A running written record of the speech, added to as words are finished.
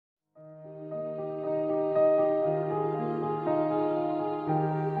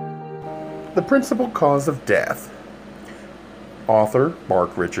The Principal Cause of Death. Author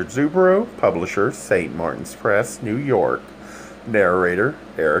Mark Richard Zubero. Publisher St. Martin's Press, New York. Narrator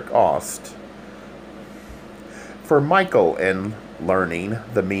Eric Ost. For Michael in learning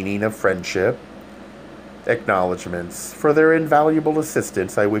the meaning of friendship. Acknowledgements. For their invaluable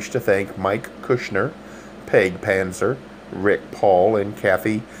assistance, I wish to thank Mike Kushner, Peg Panzer, Rick Paul, and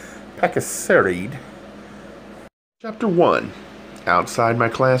Kathy Pekasarid. Chapter 1. Outside my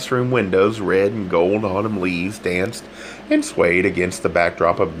classroom windows, red and gold autumn leaves danced and swayed against the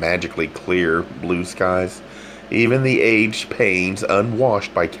backdrop of magically clear blue skies. Even the aged panes,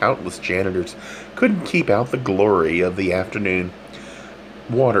 unwashed by countless janitors, couldn't keep out the glory of the afternoon.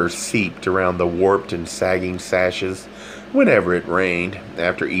 Water seeped around the warped and sagging sashes whenever it rained,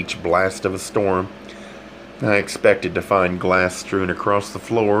 after each blast of a storm. I expected to find glass strewn across the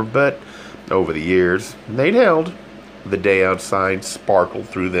floor, but over the years, they'd held. The day outside sparkled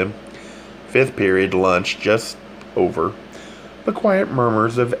through them. Fifth period lunch just over. The quiet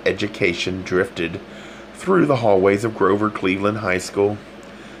murmurs of education drifted through the hallways of Grover Cleveland High School.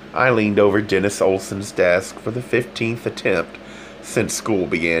 I leaned over Dennis Olson's desk for the 15th attempt since school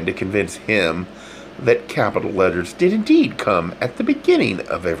began to convince him that capital letters did indeed come at the beginning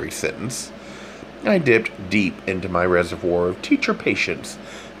of every sentence. I dipped deep into my reservoir of teacher patience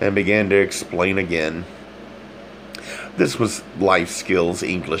and began to explain again. This was life skills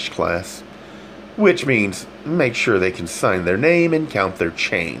English class, which means make sure they can sign their name and count their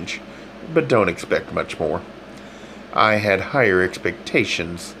change, but don't expect much more. I had higher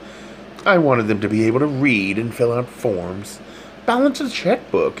expectations. I wanted them to be able to read and fill out forms, balance a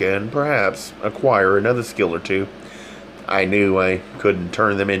checkbook, and perhaps acquire another skill or two. I knew I couldn't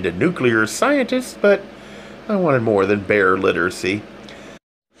turn them into nuclear scientists, but I wanted more than bare literacy.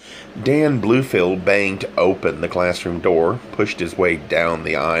 Dan Bluefield banged open the classroom door, pushed his way down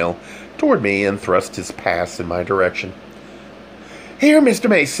the aisle toward me, and thrust his pass in my direction. "Here, Mr.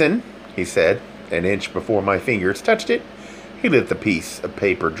 Mason," he said. An inch before my fingers touched it, he let the piece of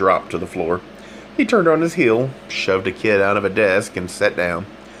paper drop to the floor. He turned on his heel, shoved a kid out of a desk, and sat down.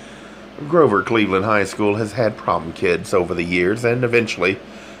 Grover Cleveland High School has had problem kids over the years, and eventually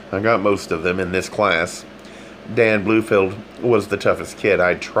I got most of them in this class. Dan Bluefield was the toughest kid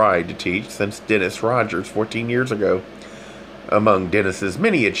I'd tried to teach since Dennis Rogers 14 years ago. Among Dennis's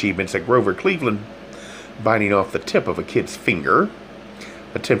many achievements at Grover Cleveland, biting off the tip of a kid's finger,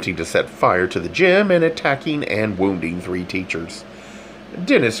 attempting to set fire to the gym, and attacking and wounding 3 teachers.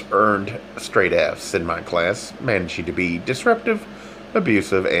 Dennis earned straight F's in my class, managing to be disruptive,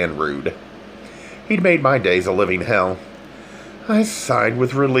 abusive, and rude. He'd made my days a living hell. I sighed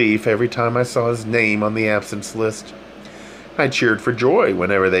with relief every time I saw his name on the absence list. I cheered for joy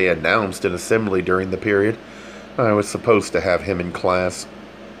whenever they announced an assembly during the period. I was supposed to have him in class.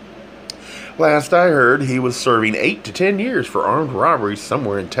 Last I heard, he was serving 8 to 10 years for armed robbery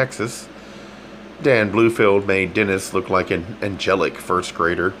somewhere in Texas. Dan Bluefield made Dennis look like an angelic first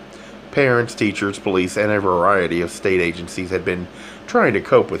grader. Parents, teachers, police, and a variety of state agencies had been trying to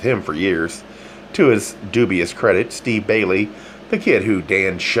cope with him for years. To his dubious credit, Steve Bailey, the kid who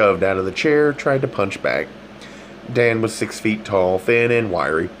Dan shoved out of the chair, tried to punch back. Dan was 6 feet tall, thin, and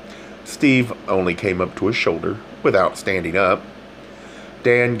wiry. Steve only came up to his shoulder, without standing up.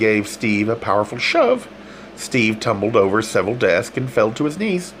 Dan gave Steve a powerful shove. Steve tumbled over several desks and fell to his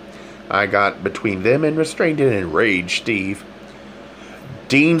knees. I got between them and restrained an enraged Steve.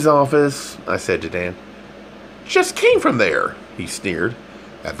 "Dean's office," I said to Dan. "Just came from there," he sneered.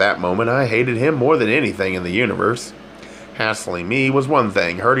 At that moment, I hated him more than anything in the universe. Hassling me was one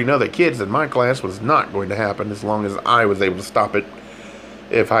thing. Hurting other kids in my class was not going to happen as long as I was able to stop it.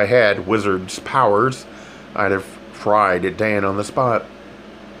 If I had wizard's powers, I'd have fried at Dan on the spot.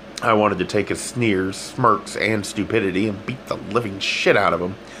 I wanted to take his sneers, smirks, and stupidity and beat the living shit out of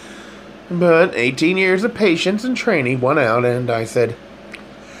him. But 18 years of patience and training won out, and I said,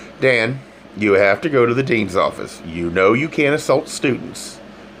 "Dan, you have to go to the dean's office. You know you can't assault students."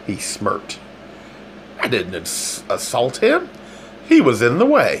 He smirked. "I didn't assault him. He was in the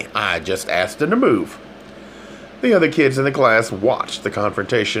way. I just asked him to move." The other kids in the class watched the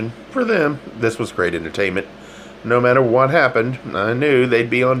confrontation. For them, this was great entertainment. No matter what happened, I knew they'd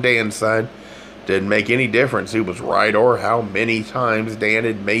be on Dan's side. Didn't make any difference who was right or how many times Dan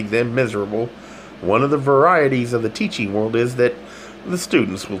had made them miserable. One of the varieties of the teaching world is that the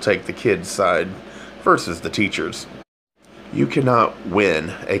students will take the kids' side versus the teachers. You cannot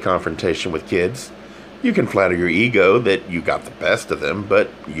win a confrontation with kids. You can flatter your ego that you got the best of them, but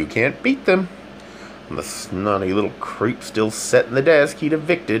you can't beat them. The snotty little creep still sat in the desk he'd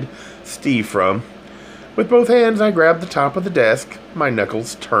evicted Steve from. With both hands, I grabbed the top of the desk. My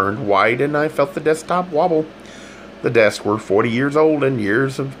knuckles turned white, and I felt the desktop wobble. The desks were 40 years old, and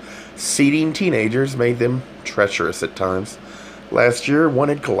years of seating teenagers made them treacherous at times. Last year, one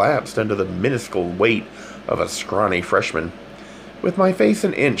had collapsed under the minuscule weight of a scrawny freshman. With my face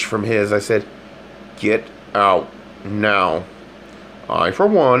an inch from his, I said, "Get out now. I, for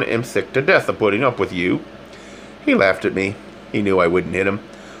one, am sick to death of putting up with you." He laughed at me. He knew I wouldn't hit him.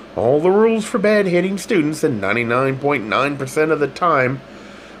 All the rules forbade hitting students, and 99.9% of the time,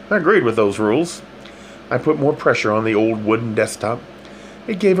 I agreed with those rules. I put more pressure on the old wooden desktop.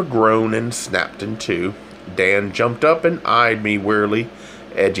 It gave a groan and snapped in two. Dan jumped up and eyed me wearily,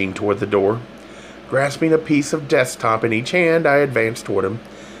 edging toward the door. Grasping a piece of desktop in each hand, I advanced toward him.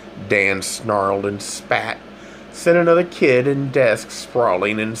 Dan snarled and spat, sent another kid and desk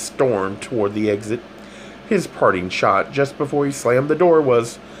sprawling, and stormed toward the exit. His parting shot just before he slammed the door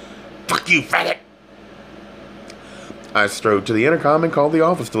was, "Fuck you, faggot!" I strode to the intercom and called the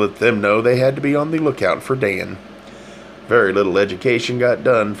office to let them know they had to be on the lookout for Dan. Very little education got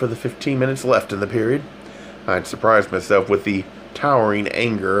done for the 15 minutes left in the period. I'd surprised myself with the towering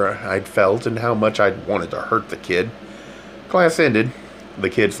anger I'd felt and how much I'd wanted to hurt the kid. Class ended. The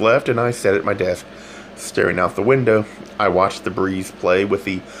kids left, and I sat at my desk. Staring out the window, I watched the breeze play with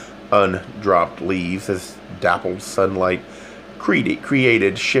the undropped leaves as dappled sunlight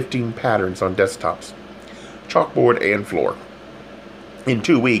created shifting patterns on desktops, chalkboard, and floor. In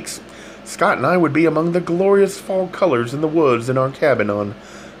 2 weeks, Scott and I would be among the glorious fall colors in the woods in our cabin on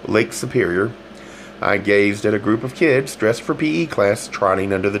Lake Superior. I gazed at a group of kids dressed for PE class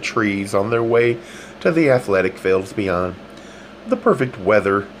trotting under the trees on their way to the athletic fields beyond. The perfect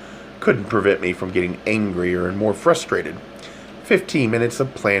weather couldn't prevent me from getting angrier and more frustrated. 15 minutes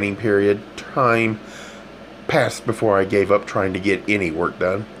of planning period time passed before I gave up trying to get any work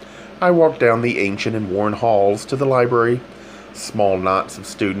done. I walked down the ancient and worn halls to the library. Small knots of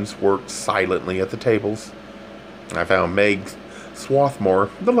students worked silently at the tables. I found Meg Swarthmore,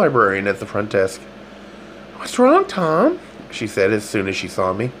 the librarian, at the front desk. "What's wrong, Tom?" she said as soon as she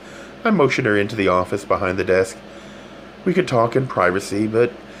saw me. I motioned her into the office behind the desk. We could talk in privacy,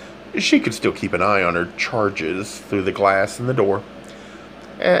 but she could still keep an eye on her charges through the glass in the door.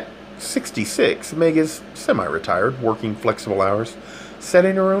 At 66, Meg is semi-retired, working flexible hours,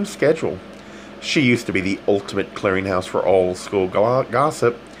 setting her own schedule. She used to be the ultimate clearinghouse for all school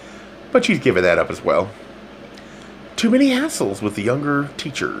gossip, but she's given that up as well. "Too many hassles with the younger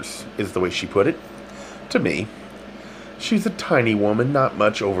teachers," is the way she put it. To me. She's a tiny woman, not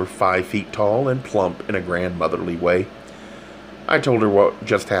much over 5 feet tall, and plump in a grandmotherly way. I told her what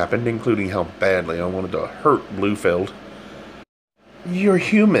just happened, including how badly I wanted to hurt Bluefield. "You're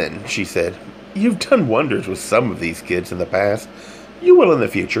human," she said. "You've done wonders with some of these kids in the past. You will in the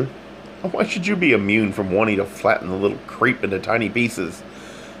future. Why should you be immune from wanting to flatten the little creep into tiny pieces?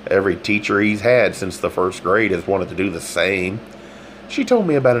 Every teacher he's had since the 1st grade has wanted to do the same." She told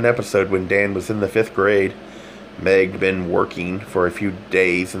me about an episode when Dan was in the 5th grade. Meg'd been working for a few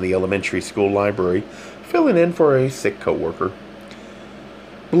days in the elementary school library, filling in for a sick coworker.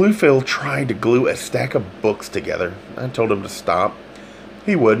 Bluefield tried to glue a stack of books together. I told him to stop.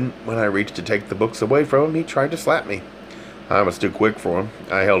 He wouldn't. When I reached to take the books away from him, he tried to slap me. I was too quick for him.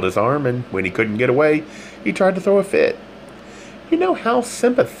 I held his arm, and when he couldn't get away, he tried to throw a fit. You know how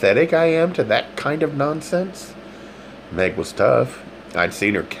sympathetic I am to that kind of nonsense? Meg was tough. I'd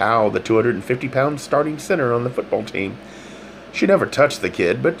seen her cow the 250-pound starting center on the football team. She never touched the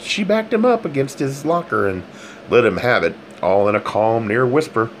kid, but she backed him up against his locker and let him have it, all in a calm, near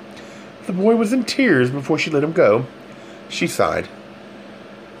whisper. The boy was in tears before she let him go. She sighed.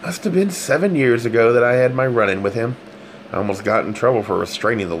 "Must have been 7 years ago that I had my run-in with him. I almost got in trouble for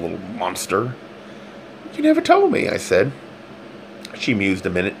restraining the little monster." "You never told me," I said. She mused a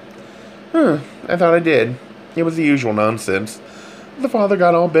minute. I thought I did. It was the usual nonsense. The father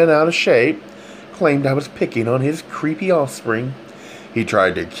got all bent out of shape, claimed I was picking on his creepy offspring. He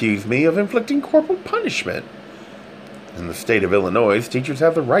tried to accuse me of inflicting corporal punishment. In the state of Illinois, teachers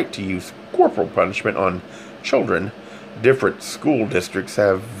have the right to use corporal punishment on children. Different school districts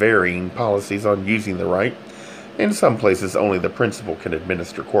have varying policies on using the right. In some places, only the principal can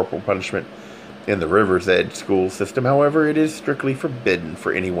administer corporal punishment. In the River's Edge school system, however, it is strictly forbidden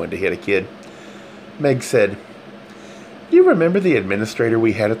for anyone to hit a kid. Meg said, "You remember the administrator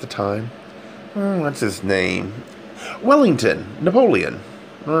we had at the time? What's his name? Wellington. Napoleon.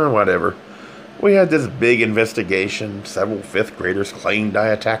 Whatever. We had this big investigation. Several 5th graders claimed I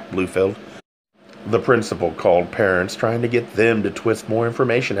attacked Bluefield. The principal called parents, trying to get them to twist more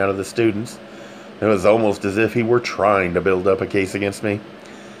information out of the students. It was almost as if he were trying to build up a case against me.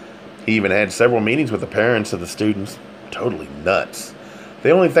 He even had several meetings with the parents of the students. Totally nuts.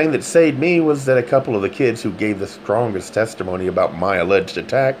 The only thing that saved me was that a couple of the kids who gave the strongest testimony about my alleged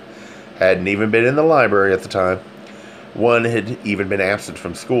attack hadn't even been in the library at the time. One had even been absent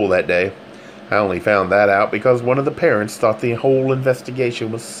from school that day. I only found that out because one of the parents thought the whole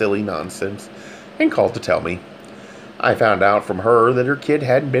investigation was silly nonsense and called to tell me. I found out from her that her kid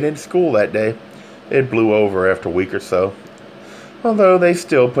hadn't been in school that day. It blew over after a week or so. Although they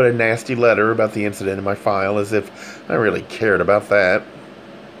still put a nasty letter about the incident in my file as if I really cared about that.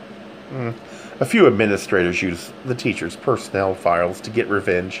 A few administrators use the teachers' personnel files to get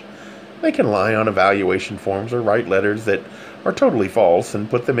revenge. They can lie on evaluation forms or write letters that are totally false and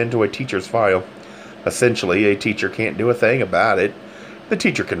put them into a teacher's file. Essentially, a teacher can't do a thing about it. The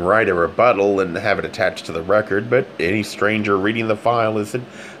teacher can write a rebuttal and have it attached to the record, but any stranger reading the file is at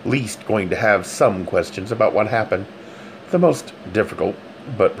least going to have some questions about what happened. The most difficult,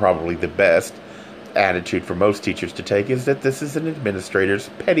 but probably the best, attitude for most teachers to take is that this is an administrator's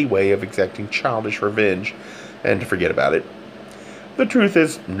petty way of exacting childish revenge, and to forget about it. The truth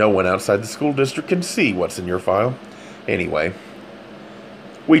is, no one outside the school district can see what's in your file. Anyway,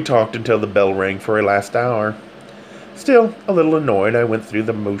 we talked until the bell rang for a last hour. Still, a little annoyed, I went through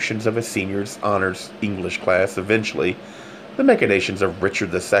the motions of a senior's honors English class. Eventually, the machinations of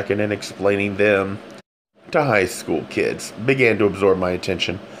Richard II and explaining them to high school kids began to absorb my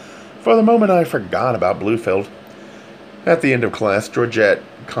attention. For the moment, I forgot about Bluefield. At the end of class, Georgette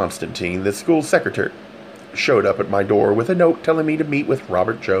Constantine, the school secretary, showed up at my door with a note telling me to meet with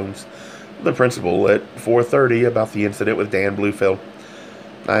Robert Jones, the principal, at 4:30 about the incident with Dan Bluefield.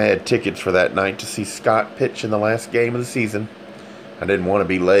 I had tickets for that night to see Scott pitch in the last game of the season. I didn't want to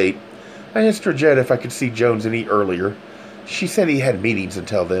be late. I asked Georgette if I could see Jones any earlier. She said he had meetings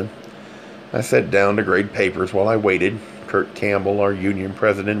until then. I sat down to grade papers while I waited. Kurt Campbell, our union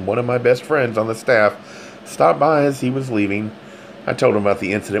president, one of my best friends on the staff, stopped by as he was leaving. I told him about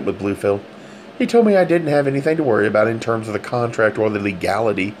the incident with Bluefield. He told me I didn't have anything to worry about in terms of the contract or the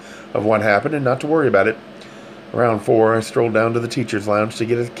legality of what happened and not to worry about it. Around 4, I strolled down to the teacher's lounge to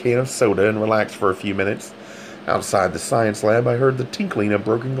get a can of soda and relax for a few minutes. Outside the science lab, I heard the tinkling of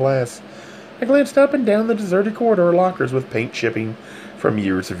broken glass. I glanced up and down the deserted corridor lockers with paint chipping from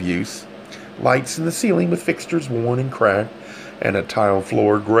years of use. Lights in the ceiling with fixtures worn and cracked, and a tile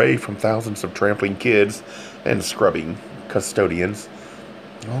floor gray from thousands of trampling kids and scrubbing custodians.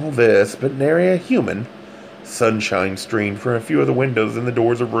 All this, but nary a human. Sunshine streamed from a few of the windows in the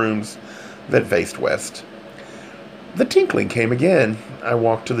doors of rooms that faced west. The tinkling came again. I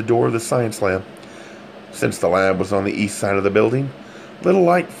walked to the door of the science lab. Since the lab was on the east side of the building, little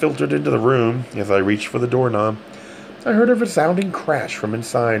light filtered into the room. As I reached for the doorknob, I heard a resounding crash from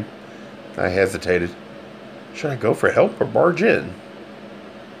inside. I hesitated. Should I go for help or barge in?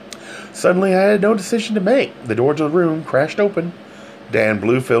 Suddenly, I had no decision to make. The door to the room crashed open. Dan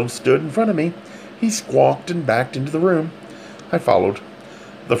Bluefield stood in front of me. He squawked and backed into the room. I followed.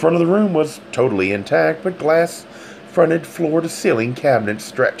 The front of the room was totally intact, but glass-fronted floor-to-ceiling cabinets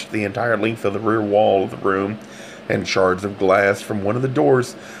stretched the entire length of the rear wall of the room, and shards of glass from one of the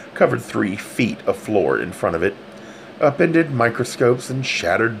doors covered 3 feet of floor in front of it. Upended microscopes and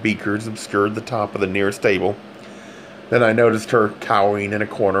shattered beakers obscured the top of the nearest table. Then I noticed her cowering in a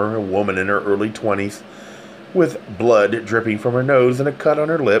corner, a woman in her early 20s, with blood dripping from her nose and a cut on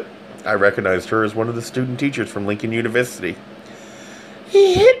her lip. I recognized her as one of the student teachers from Lincoln University.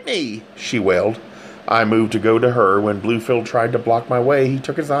 "He hit me!" she wailed. I moved to go to her. When Bluefield tried to block my way, he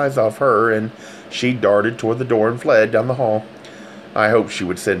took his eyes off her, and she darted toward the door and fled down the hall. I hoped she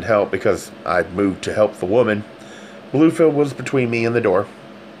would send help because I'd moved to help the woman. Bluefield was between me and the door.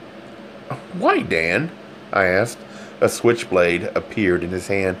 "Why, Dan?" I asked. A switchblade appeared in his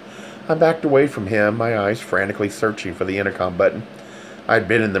hand. I backed away from him, my eyes frantically searching for the intercom button. I'd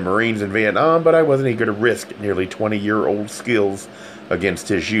been in the Marines in Vietnam, but I wasn't eager to risk nearly 20-year-old skills against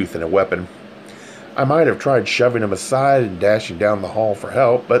his youth and a weapon. I might have tried shoving him aside and dashing down the hall for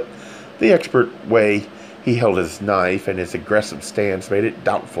help, but the expert way he held his knife and his aggressive stance made it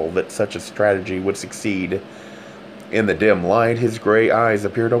doubtful that such a strategy would succeed. In the dim light, his gray eyes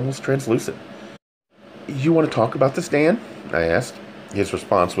appeared almost translucent. "You want to talk about this, Dan?" I asked. His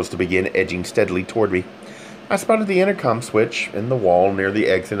response was to begin edging steadily toward me. I spotted the intercom switch in the wall near the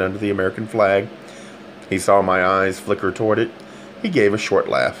exit under the American flag. He saw my eyes flicker toward it. He gave a short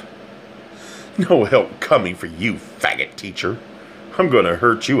laugh. "No help coming for you, faggot teacher. I'm going to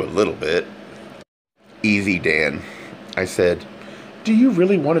hurt you a little bit." "Easy, Dan," I said. "Do you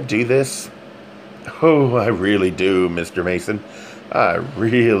really want to do this?" "Oh, I really do, Mr. Mason. I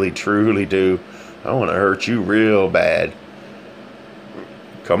really, truly do. I want to hurt you real bad."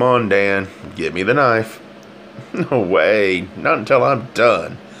 Come on, Dan. Give me the knife. No way. Not until I'm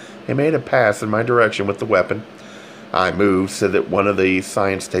done. He made a pass in my direction with the weapon. I moved so that one of the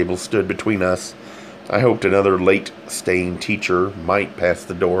science tables stood between us. I hoped another late-staying teacher might pass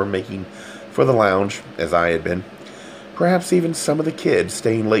the door, making for the lounge, as I had been. Perhaps even some of the kids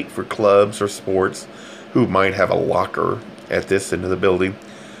staying late for clubs or sports who might have a locker at this end of the building.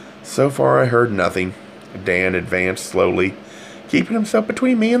 So far I heard nothing. Dan advanced slowly, keeping himself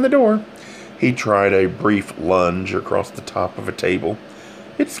between me and the door. He tried a brief lunge across the top of a table.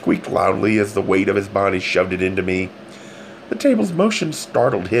 It squeaked loudly as the weight of his body shoved it into me. The table's motion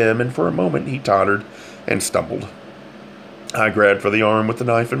startled him, and for a moment he tottered and stumbled. I grabbed for the arm with the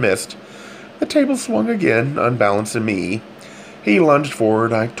knife and missed. The table swung again, unbalancing me. He lunged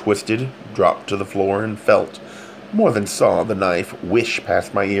forward. I twisted, dropped to the floor, and felt, more than saw, the knife whish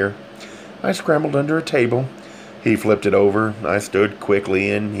past my ear. I scrambled under a table. He flipped it over. I stood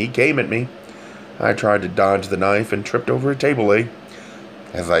quickly, and he came at me. I tried to dodge the knife and tripped over a table leg.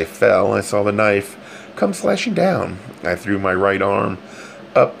 As I fell, I saw the knife come slashing down. I threw my right arm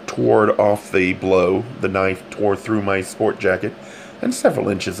up toward off the blow. The knife tore through my sport jacket and several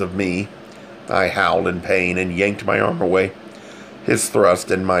inches of me. I howled in pain and yanked my arm away. His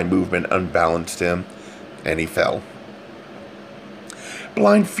thrust and my movement unbalanced him, and he fell.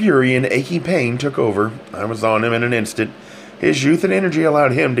 Blind fury and aching pain took over. I was on him in an instant. His youth and energy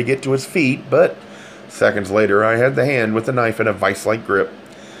allowed him to get to his feet, but seconds later I had the hand with the knife in a vice-like grip.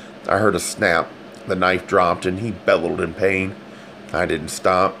 I heard a snap. The knife dropped, and he bellowed in pain. I didn't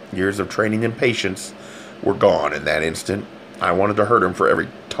stop. Years of training and patience were gone in that instant. I wanted to hurt him for every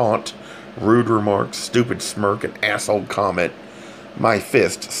taunt, rude remark, stupid smirk, and asshole comment. My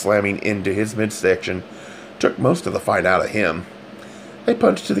fist, slamming into his midsection, took most of the fight out of him. A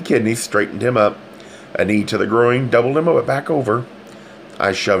punch to the kidneys straightened him up. A knee to the groin doubled him back over.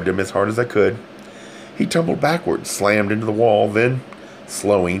 I shoved him as hard as I could. He tumbled backward, slammed into the wall, then,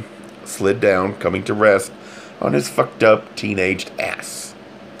 slowing, slid down, coming to rest on his fucked-up, teenaged ass.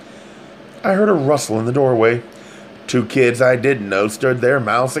 I heard a rustle in the doorway. 2 kids I didn't know stood there,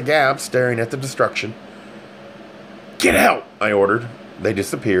 mouths agape, staring at the destruction. "Get out!" I ordered. They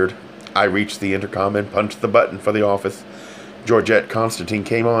disappeared. I reached the intercom and punched the button for the office. Georgette Constantine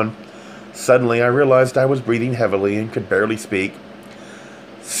came on. Suddenly I realized I was breathing heavily and could barely speak.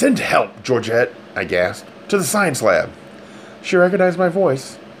 "Send help, Georgette," I gasped. "To the science lab." She recognized my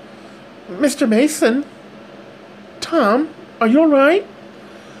voice. "Mr. Mason? Tom, are you all right?"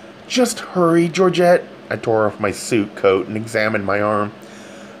 "Just hurry, Georgette." I tore off my suit coat and examined my arm.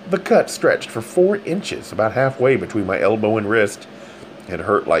 The cut stretched for 4 inches, about halfway between my elbow and wrist. It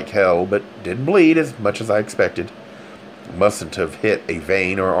hurt like hell, but didn't bleed as much as I expected. Mustn't have hit a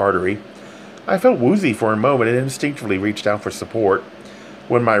vein or artery. I felt woozy for a moment and instinctively reached out for support.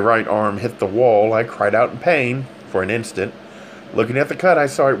 When my right arm hit the wall, I cried out in pain for an instant. Looking at the cut, I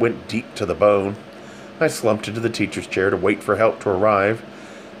saw it went deep to the bone. I slumped into the teacher's chair to wait for help to arrive.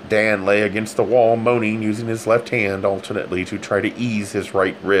 Dan lay against the wall, moaning, using his left hand alternately to try to ease his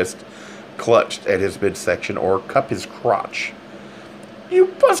right wrist, clutched at his midsection, or cup his crotch. "You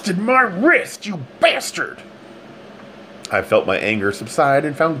busted my wrist, you bastard!" I felt my anger subside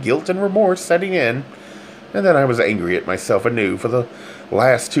and found guilt and remorse setting in, and then I was angry at myself anew for the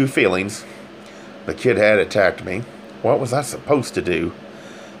last 2 feelings. The kid had attacked me. What was I supposed to do?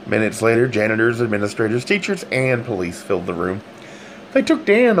 Minutes later, janitors, administrators, teachers, and police filled the room. They took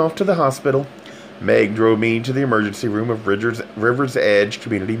Dan off to the hospital. Meg drove me to the emergency room of River's Edge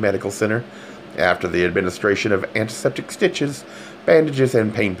Community Medical Center. After the administration of antiseptic stitches, bandages,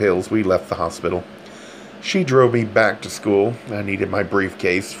 and pain pills, we left the hospital. She drove me back to school. I needed my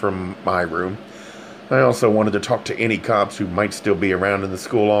briefcase from my room. I also wanted to talk to any cops who might still be around in the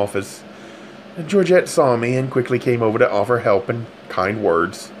school office. Georgette saw me and quickly came over to offer help and kind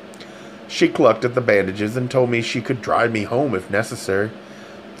words. She clucked at the bandages and told me she could drive me home if necessary.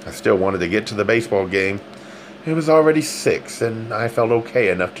 I still wanted to get to the baseball game. It was already 6, and I felt okay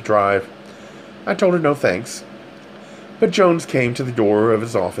enough to drive. I told her no thanks. But Jones came to the door of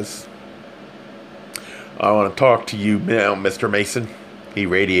his office. "I want to talk to you now, Mr. Mason." He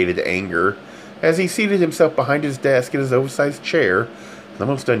radiated anger as he seated himself behind his desk in his oversized chair. The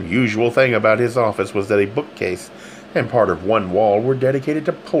most unusual thing about his office was that a bookcase and part of one wall were dedicated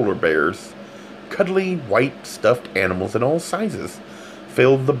to polar bears. Cuddly, white, stuffed animals in all sizes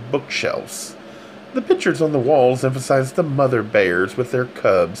filled the bookshelves. The pictures on the walls emphasized the mother bears with their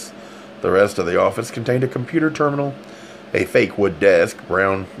cubs. The rest of the office contained a computer terminal, a fake wood desk,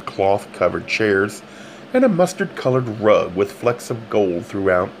 brown cloth-covered chairs, and a mustard-colored rug with flecks of gold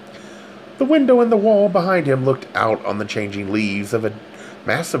throughout. The window in the wall behind him looked out on the changing leaves of a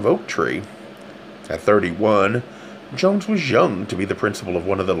massive oak tree. At 31, Jones was young to be the principal of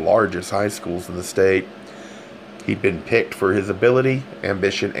one of the largest high schools in the state. He'd been picked for his ability,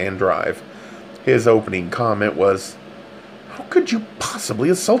 ambition, and drive. His opening comment was, "How could you possibly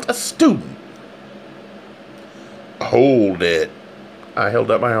assault a student?" "Hold it." I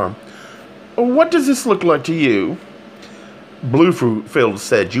held up my arm. "What does this look like to you?" "Bluefield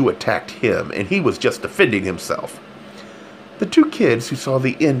said you attacked him, and he was just defending himself." "The two kids who saw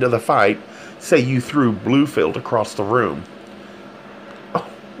the end of the fight say you threw Bluefield across the room." "Oh,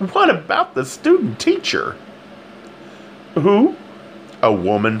 what about the student teacher?" "Who?" "A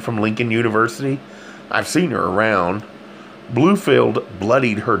woman from Lincoln University. I've seen her around. Bluefield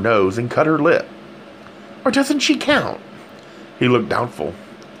bloodied her nose and cut her lip." "Or doesn't she count?" He looked doubtful.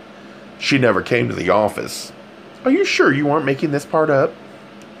 "She never came to the office." "Are you sure you aren't making this part up?"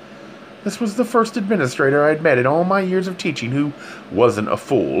 This was the first administrator I'd met in all my years of teaching who wasn't a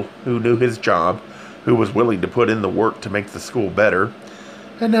fool, who knew his job, who was willing to put in the work to make the school better.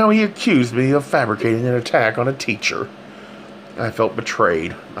 And now he accused me of fabricating an attack on a teacher. I felt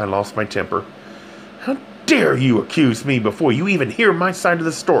betrayed. I lost my temper. "How dare you accuse me before you even hear my side of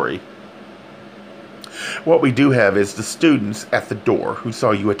the story?" "What we do have is the students at the door who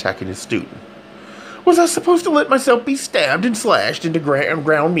saw you attacking a student." "Was I supposed to let myself be stabbed and slashed into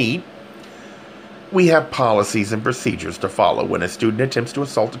ground meat?" "We have policies and procedures to follow when a student attempts to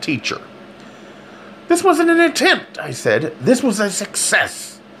assault a teacher." "This wasn't an attempt," I said. "This was a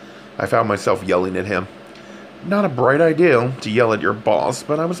success." I found myself yelling at him. Not a bright idea to yell at your boss,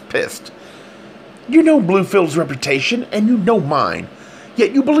 but I was pissed. "You know Bluefield's reputation, and you know mine.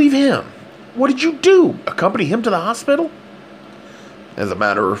 Yet you believe him. What did you do? Accompany him to the hospital?" "As a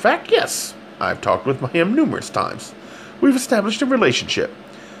matter of fact, yes. I've talked with him numerous times. We've established a relationship.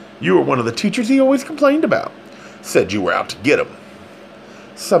 You were one of the teachers he always complained about. Said you were out to get him."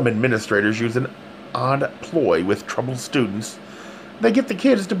 Some administrators use an odd ploy with troubled students. They get the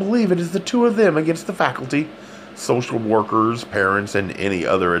kids to believe it is the two of them against the faculty, social workers, parents, and any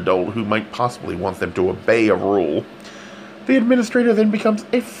other adult who might possibly want them to obey a rule. The administrator then becomes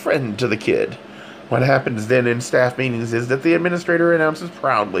a friend to the kid. What happens then in staff meetings is that the administrator announces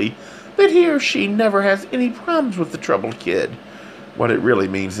proudly that he or she never has any problems with the troubled kid. What it really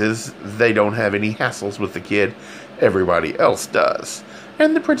means is they don't have any hassles with the kid. Everybody else does.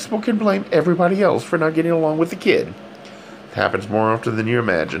 And the principal can blame everybody else for not getting along with the kid. It happens more often than you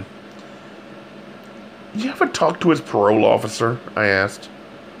imagine. "You ever talk to his parole officer?" I asked.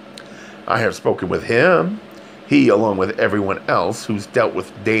 "I have spoken with him. He, along with everyone else who's dealt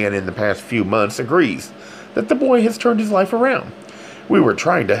with Dan in the past few months, agrees that the boy has turned his life around. We were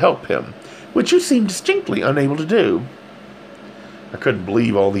trying to help him, which you seem distinctly unable to do." I couldn't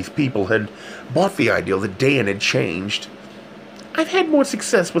believe all these people had bought the idea that Dan had changed. "I've had more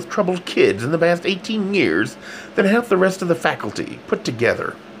success with troubled kids in the past 18 years than half the rest of the faculty put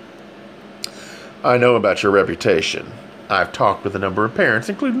together." "I know about your reputation. I've talked with a number of parents,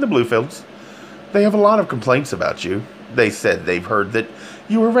 including the Bluefields. They have a lot of complaints about you. They said they've heard that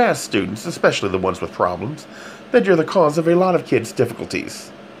you harass students, especially the ones with problems, that you're the cause of a lot of kids'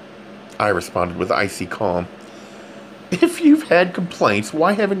 difficulties." I responded with icy calm. "If you've had complaints,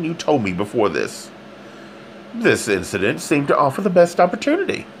 why haven't you told me before this?" "This incident seemed to offer the best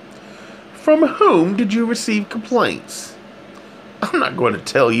opportunity." "From whom did you receive complaints?" "I'm not going to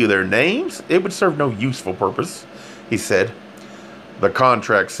tell you their names. It would serve no useful purpose," he said. "The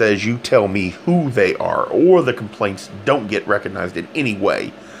contract says you tell me who they are, or the complaints don't get recognized in any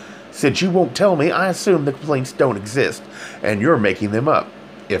way. Since you won't tell me, I assume the complaints don't exist, and you're making them up.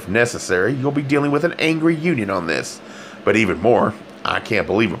 If necessary, you'll be dealing with an angry union on this. But even more, I can't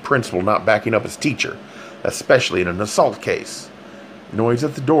believe a principal not backing up his teacher, especially in an assault case." Noise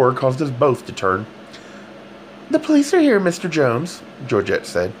at the door caused us both to turn. "The police are here, Mr. Jones," Georgette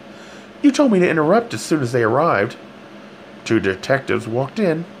said. "You told me to interrupt as soon as they arrived." Two detectives walked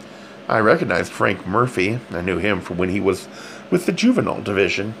in. I recognized Frank Murphy. I knew him from when he was with the juvenile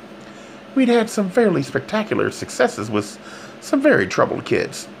division. We'd had some fairly spectacular successes with some very troubled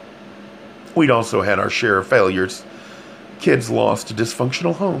kids. We'd also had our share of failures. Kids lost to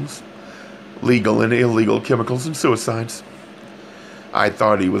dysfunctional homes, legal and illegal chemicals, and suicides. I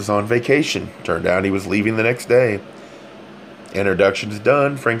thought he was on vacation. Turned out he was leaving the next day. "Introductions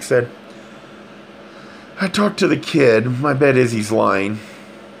done," Frank said. "I talked to the kid. My bet is he's lying."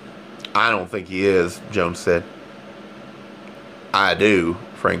 "I don't think he is," Jones said. "I do,"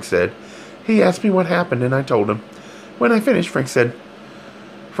 Frank said. He asked me what happened, and I told him. When I finished, Frank said,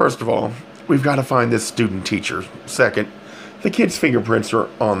 "First of all, we've got to find this student teacher. Second, the kid's fingerprints are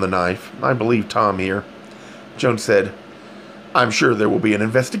on the knife. I believe Tom here." Jones said, I'm sure there will be an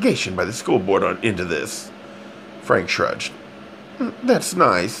investigation by the school board into this. Frank shrugged. That's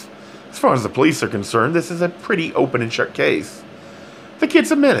nice. As far as the police are concerned, this is a pretty open and shut case. The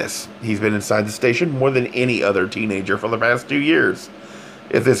kid's a menace. He's been inside the station more than any other teenager for the past 2 years.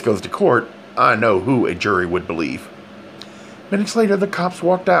 If this goes to court, I know who a jury would believe. Minutes later, the cops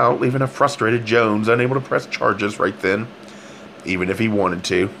walked out, leaving a frustrated Jones unable to press charges right then, even if he wanted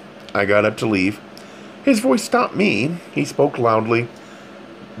to. I got up to leave. His voice stopped me. He spoke loudly.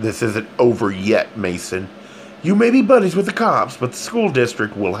 This isn't over yet, Mason. You may be buddies with the cops, but the school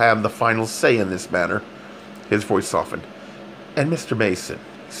district will have the final say in this matter. His voice softened. And Mr. Mason,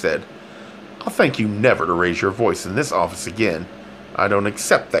 he said, I'll thank you never to raise your voice in this office again. I don't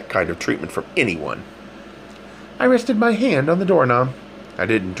accept that kind of treatment from anyone. I rested my hand on the doorknob. I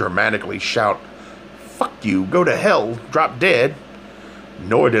didn't dramatically shout, fuck you, go to hell, drop dead.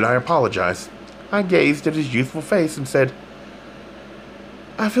 Nor did I apologize. I gazed at his youthful face and said,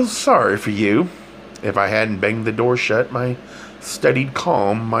 I feel sorry for you. If I hadn't banged the door shut, my studied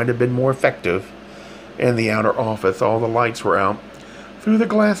calm might have been more effective. In the outer office, all the lights were out. Through the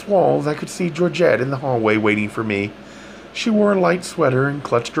glass walls, I could see Georgette in the hallway waiting for me. She wore a light sweater and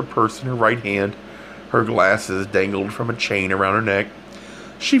clutched her purse in her right hand. Her glasses dangled from a chain around her neck.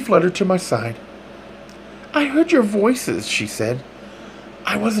 She fluttered to my side. I heard your voices, she said.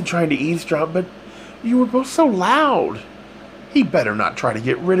 I wasn't trying to eavesdrop, but you were both so loud. He better not try to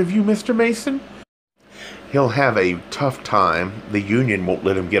get rid of you, Mr. Mason. He'll have a tough time. The union won't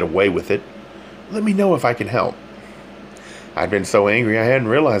let him get away with it. Let me know if I can help. I'd been so angry I hadn't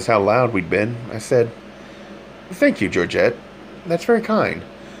realized how loud we'd been. I said, Thank you, Georgette. That's very kind.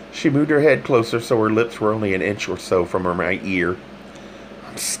 She moved her head closer so her lips were only an inch or so from my ear.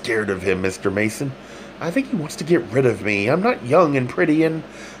 I'm scared of him, Mr. Mason. I think he wants to get rid of me. I'm not young and pretty, and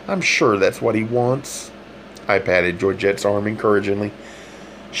I'm sure that's what he wants. I patted Georgette's arm encouragingly.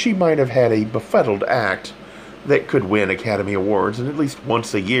 She might have had a befuddled act that could win Academy Awards, and at least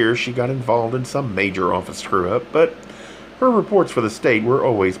once a year she got involved in some major office screw-up, but her reports for the state were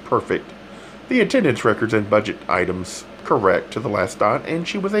always perfect. The attendance records and budget items correct to the last dot, and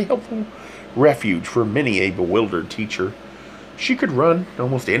she was a helpful refuge for many a bewildered teacher. She could run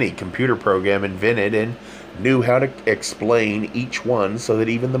almost any computer program invented and knew how to explain each one so that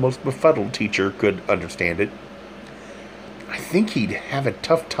even the most befuddled teacher could understand it. I think he'd have a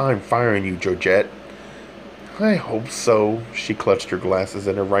tough time firing you, Georgette. I hope so. She clutched her glasses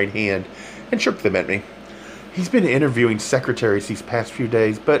in her right hand and shook them at me. He's been interviewing secretaries these past few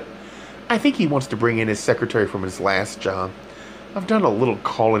days, but I think he wants to bring in his secretary from his last job. I've done a little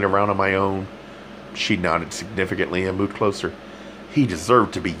calling around on my own. She nodded significantly and moved closer. He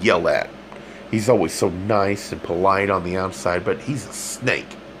deserved to be yelled at. He's always so nice and polite on the outside, but he's a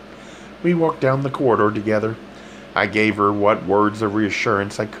snake. We walked down the corridor together. I gave her what words of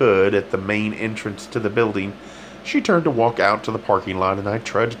reassurance I could at the main entrance to the building. She turned to walk out to the parking lot, and I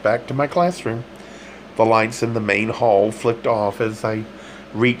trudged back to my classroom. The lights in the main hall flicked off as I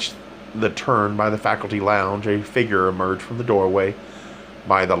reached the turn by the faculty lounge. A figure emerged from the doorway.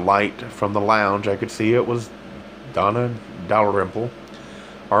 By the light from the lounge, I could see it was Donna Dalrymple,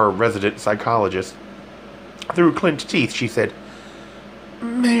 our resident psychologist. Through clenched teeth, she said,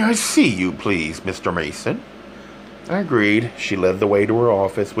 May I see you, please, Mr. Mason? I agreed. She led the way to her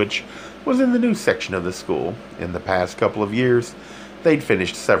office, which was in the new section of the school. In the past couple of years, they'd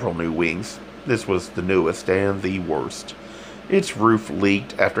finished several new wings. This was the newest and the worst. Its roof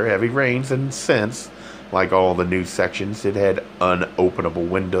leaked after heavy rains, and since, like all the new sections, it had unopenable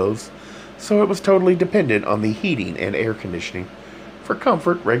windows, so it was totally dependent on the heating and air conditioning for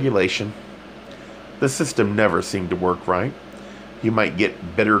comfort regulation. The system never seemed to work right. You might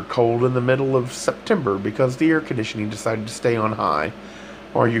get bitter cold in the middle of September because the air conditioning decided to stay on high,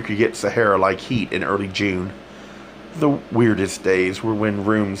 or you could get Sahara-like heat in early June. The weirdest days were when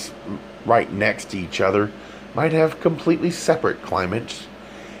rooms right next to each other might have completely separate climates.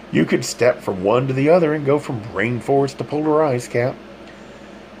 You could step from one to the other and go from rainforest to polar ice cap.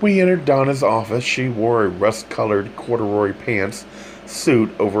 We entered Donna's office. She wore a rust-colored corduroy pants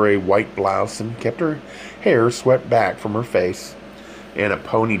suit over a white blouse and kept her hair swept back from her face. In a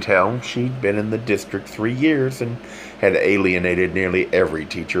ponytail, she'd been in the district 3 years and had alienated nearly every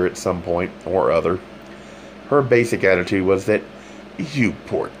teacher at some point or other. Her basic attitude was that you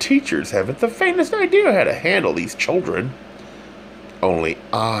poor teachers haven't the faintest idea how to handle these children. Only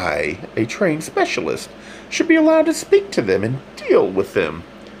I, a trained specialist, should be allowed to speak to them and deal with them.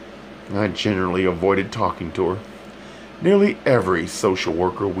 I generally avoided talking to her. Nearly every social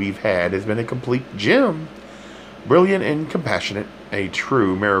worker we've had has been a complete gem. Brilliant and compassionate, a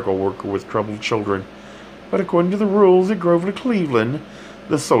true miracle worker with troubled children. but according to the rules at Grover Cleveland,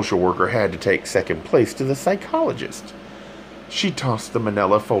 the social worker had to take second place to the psychologist. She tossed the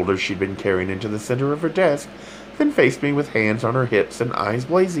manila folder she'd been carrying into the center of her desk, then faced me with hands on her hips and eyes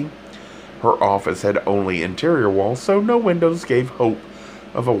blazing. Her office had only interior walls, so no windows gave hope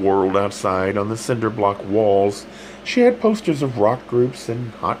of a world outside. On the cinder block walls, she had posters of rock groups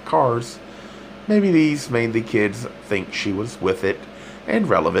and hot cars. Maybe these made the kids think she was with it and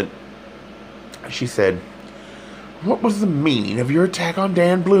relevant. She said, "What was the meaning of your attack on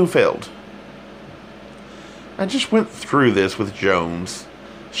Dan Bluefield?" I just went through this with Jones.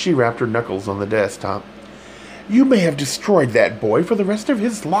 She rapped her knuckles on the desktop. "You may have destroyed that boy for the rest of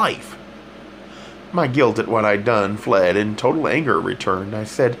his life." My guilt at what I'd done fled, and total anger returned. I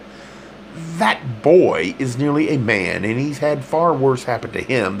said, "That boy is nearly a man, and he's had far worse happen to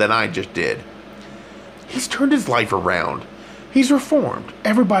him than I just did. He's turned his life around. He's reformed.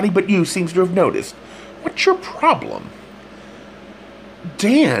 Everybody but you seems to have noticed. What's your problem?"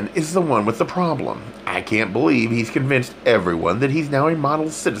 Dan is the one with the problem. I can't believe he's convinced everyone that he's now a model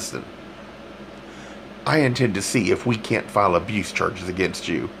citizen. I intend to see if we can't file abuse charges against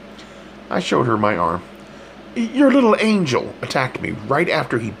you. I showed her my arm. Your little angel attacked me right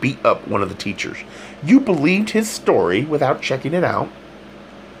after he beat up one of the teachers. You believed his story without checking it out.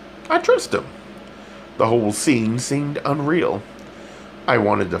 I trust him. The whole scene seemed unreal. I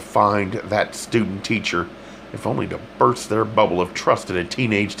wanted to find that student teacher, if only to burst their bubble of trust in a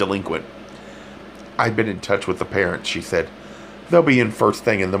teenage delinquent. I've been in touch with the parents, she said. They'll be in first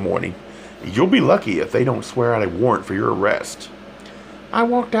thing in the morning. You'll be lucky if they don't swear out a warrant for your arrest. I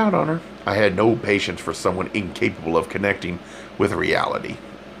walked out on her. I had no patience for someone incapable of connecting with reality.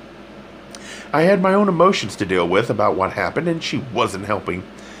 I had my own emotions to deal with about what happened, and she wasn't helping.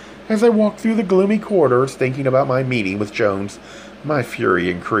 As I walked through the gloomy corridors thinking about my meeting with Jones, my fury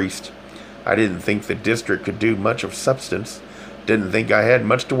increased. I didn't think the district could do much of substance. Didn't think I had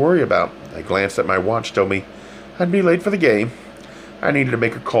much to worry about. I glanced at my watch, told me I'd be late for the game. I needed to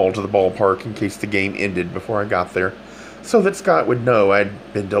make a call to the ballpark in case the game ended before I got there, so that Scott would know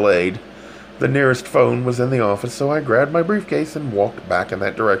I'd been delayed. The nearest phone was in the office, so I grabbed my briefcase and walked back in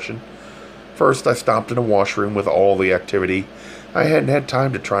that direction. First, I stopped in a washroom with all the activity. I hadn't had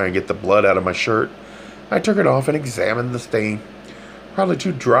time to try and get the blood out of my shirt. I took it off and examined the stain. Probably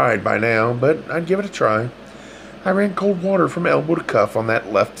too dried by now, but I'd give it a try. I ran cold water from elbow to cuff on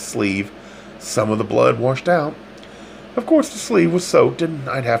that left sleeve. Some of the blood washed out. Of course, the sleeve was soaked, and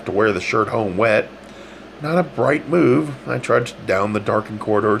I'd have to wear the shirt home wet. Not a bright move. I trudged down the darkened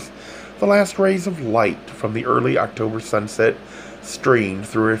corridors. The last rays of light from the early October sunset streamed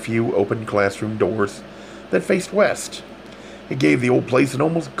through a few open classroom doors that faced west. It gave the old place an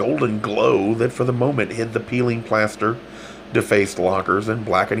almost golden glow that for the moment hid the peeling plaster, defaced lockers, and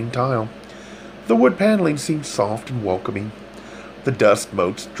blackening tile. The wood paneling seemed soft and welcoming. The dust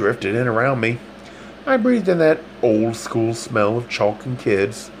motes drifted in around me. I breathed in that old-school smell of chalk and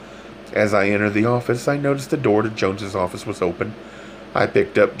kids. As I entered the office, I noticed the door to Jones's office was open. I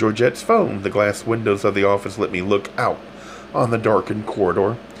picked up Georgette's phone. The glass windows of the office let me look out on the darkened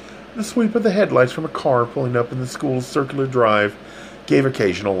corridor. The sweep of the headlights from a car pulling up in the school's circular drive gave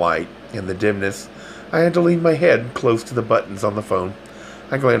occasional light. In the dimness, I had to lean my head close to the buttons on the phone.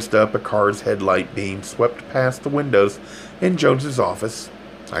 I glanced up. A car's headlight beam swept past the windows in Jones's office.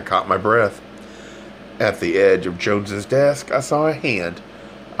 I caught my breath. At the edge of Jones's desk, I saw a hand,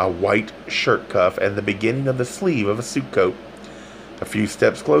 a white shirt cuff, and the beginning of the sleeve of a suit coat. A few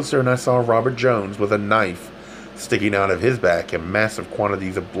steps closer, and I saw Robert Jones with a knife sticking out of his back and massive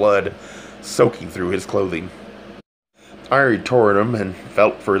quantities of blood soaking through his clothing. I hurried toward him and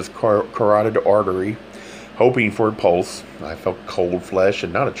felt for his carotid artery, hoping for a pulse. I felt cold flesh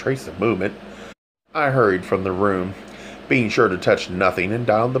and not a trace of movement. I hurried from the room, being sure to touch nothing, and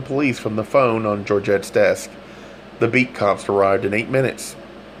dialed the police from the phone on Georgette's desk. The beat cops arrived in 8 minutes.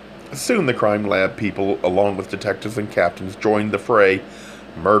 Soon the crime lab people, along with detectives and captains, joined the fray.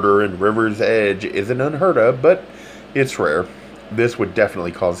 Murder in River's Edge isn't unheard of, but it's rare. This would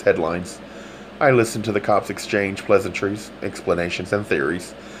definitely cause headlines. I listened to the cops exchange pleasantries, explanations, and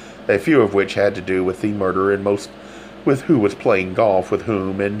theories, a few of which had to do with the murder and most with who was playing golf with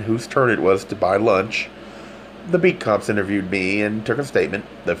whom and whose turn it was to buy lunch. The beat cops interviewed me and took a statement.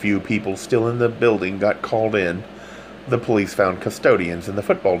 The few people still in the building got called in. The police found custodians and the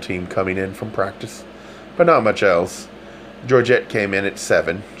football team coming in from practice, but not much else. Georgette came in at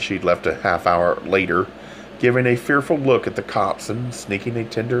 7. She'd left a half hour later, giving a fearful look at the cops and sneaking a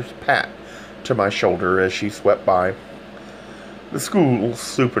tender pat to my shoulder as she swept by. The school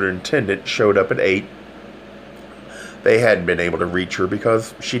superintendent showed up at 8. They hadn't been able to reach her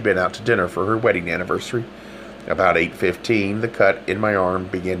because she'd been out to dinner for her wedding anniversary. About 8:15, the cut in my arm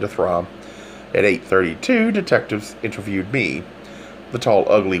began to throb. At 8:32, detectives interviewed me. The tall,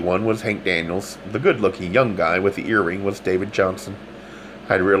 ugly one was Hank Daniels. The good-looking young guy with the earring was David Johnson.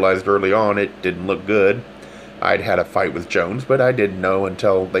 I'd realized early on it didn't look good. I'd had a fight with Jones, but I didn't know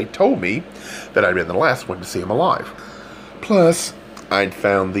until they told me that I'd been the last one to see him alive. Plus, I'd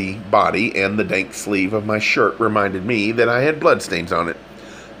found the body, and the dank sleeve of my shirt reminded me that I had bloodstains on it.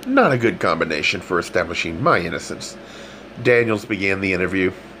 Not a good combination for establishing my innocence. Daniels began the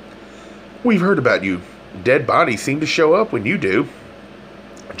interview. "We've heard about you. Dead bodies seem to show up when you do."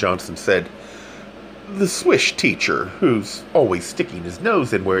 Johnson said, "The Swish teacher, who's always sticking his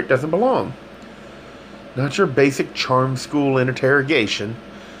nose in where it doesn't belong. Not your basic charm school interrogation.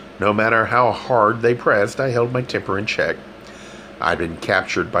 No matter how hard they pressed, I held my temper in check. I'd been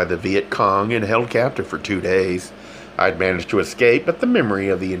captured by the Viet Cong and held captive for 2 days. I'd managed to escape, but the memory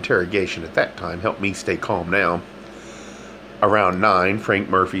of the interrogation at that time helped me stay calm now. Around 9, Frank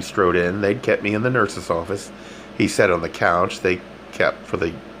Murphy strode in. They'd kept me in the nurse's office. He sat on the couch they kept for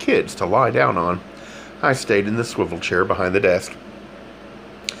the kids to lie down on. I stayed in the swivel chair behind the desk.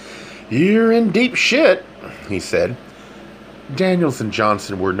 "You're in deep shit," he said. "Daniels and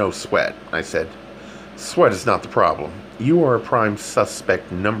Johnson were no sweat," I said. "Sweat is not the problem. You are prime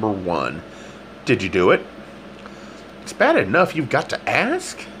suspect number 1. Did you do it?" "It's bad enough you've got to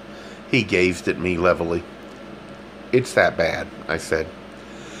ask?" He gazed at me levelly. "It's that bad," I said.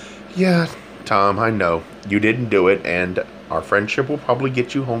 "Yeah, Tom, I know. You didn't do it, and our friendship will probably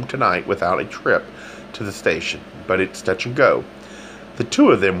get you home tonight without a trip to the station, but it's touch and go. The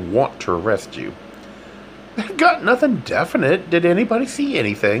 2 of them want to arrest you." "They've got nothing definite. Did anybody see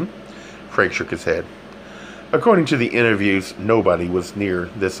anything?" Frank shook his head. "According to the interviews, nobody was near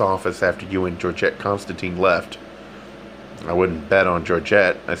this office after you and Georgette Constantine left." "I wouldn't bet on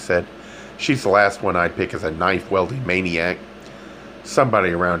Georgette," I said. "She's the last one I'd pick as a knife-wielding maniac."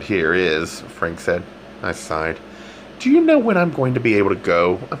 "Somebody around here is," Frank said. I sighed. "Do you know when I'm going to be able to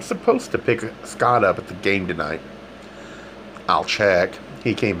go? I'm supposed to pick Scott up at the game tonight." "I'll check."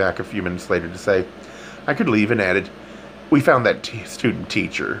 He came back a few minutes later to say I could leave and added, "We found that student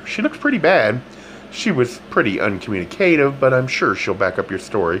teacher. She looks pretty bad. She was pretty uncommunicative, but I'm sure she'll back up your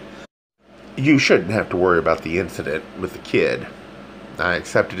story. You shouldn't have to worry about the incident with the kid." I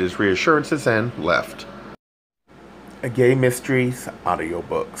accepted his reassurances and left. A Gay Mysteries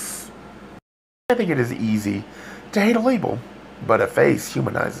audiobooks. I think it is easy to hate a label, but a face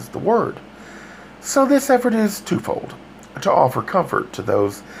humanizes the word. So this effort is twofold: to offer comfort to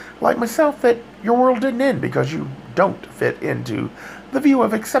those like myself that your world didn't end because you don't fit into the view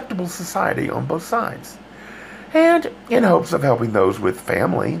of acceptable society on both sides, and in hopes of helping those with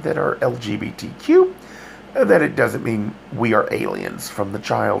family that are LGBTQ, that it doesn't mean we are aliens from the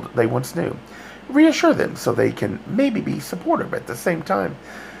child they once knew. Reassure them so they can maybe be supportive at the same time,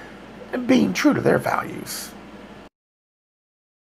 being true to their values.